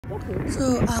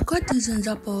So I got this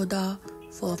ginger powder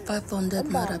for 500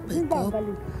 naira per cup,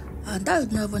 and that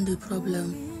is not even the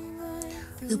problem.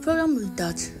 The problem is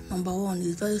that number one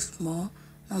is very small.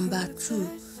 Number two,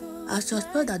 I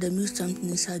suspect that they mixed something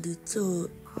inside it,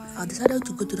 so I decided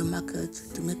to go to the market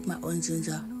to make my own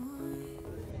ginger.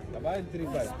 About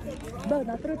 3,500. No,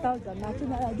 not 3,000. Nothing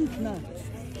like this now.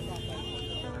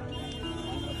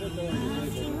 I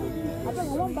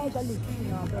won't buy garlic.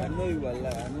 I know you will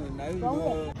lie. I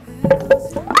know.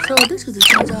 So this is the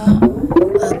ginger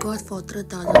I got for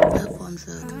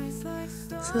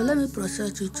 3,500. So let me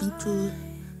process it into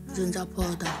ginger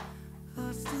powder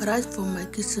right from my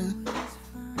kitchen.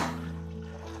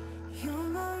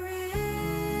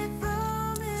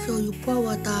 So you pour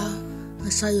water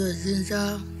inside your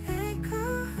ginger.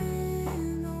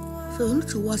 So you need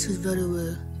to wash it very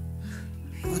well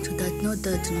until there's no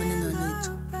dirt remaining on it.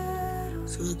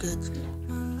 So you get.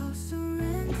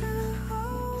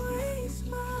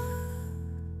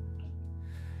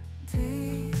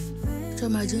 So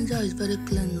my ginger is very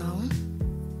clean now.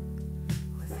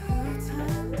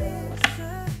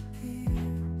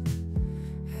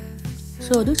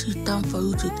 So this is time for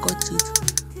you to cut it.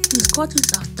 Please cut it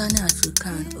as tiny as you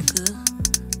can, okay?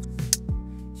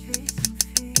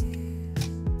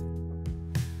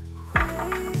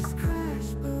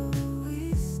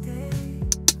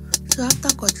 So after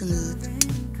cutting it,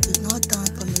 it's now time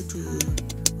for me to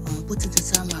put it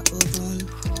inside my oven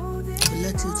to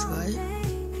let it dry.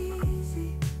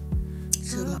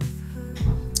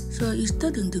 So it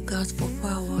stayed in the gas for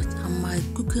 4 hours and my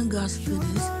cooking gas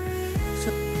finished.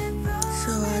 So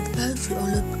I advise you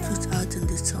always put it out in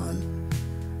the sun.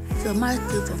 So I might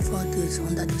stay for 4 days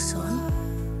under the sun.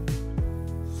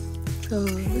 So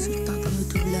this is time for me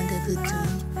to blend everything.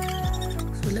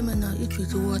 So let me know if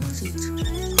it's worth it.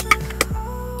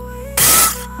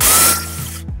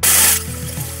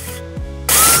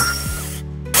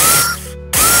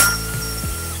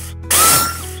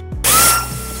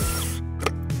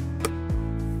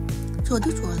 So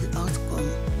this was the outcome.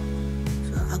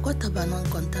 So I got a banana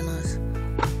containers.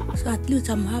 So at least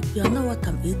I'm happy. I know what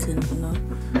I'm eating, you know.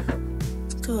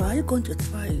 So are you going to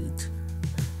try it?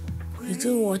 Is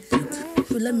it worth it?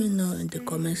 So let me know in the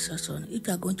comment section if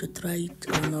you are going to try it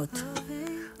or not.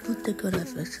 Do take care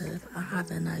of yourself and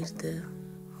have a nice day.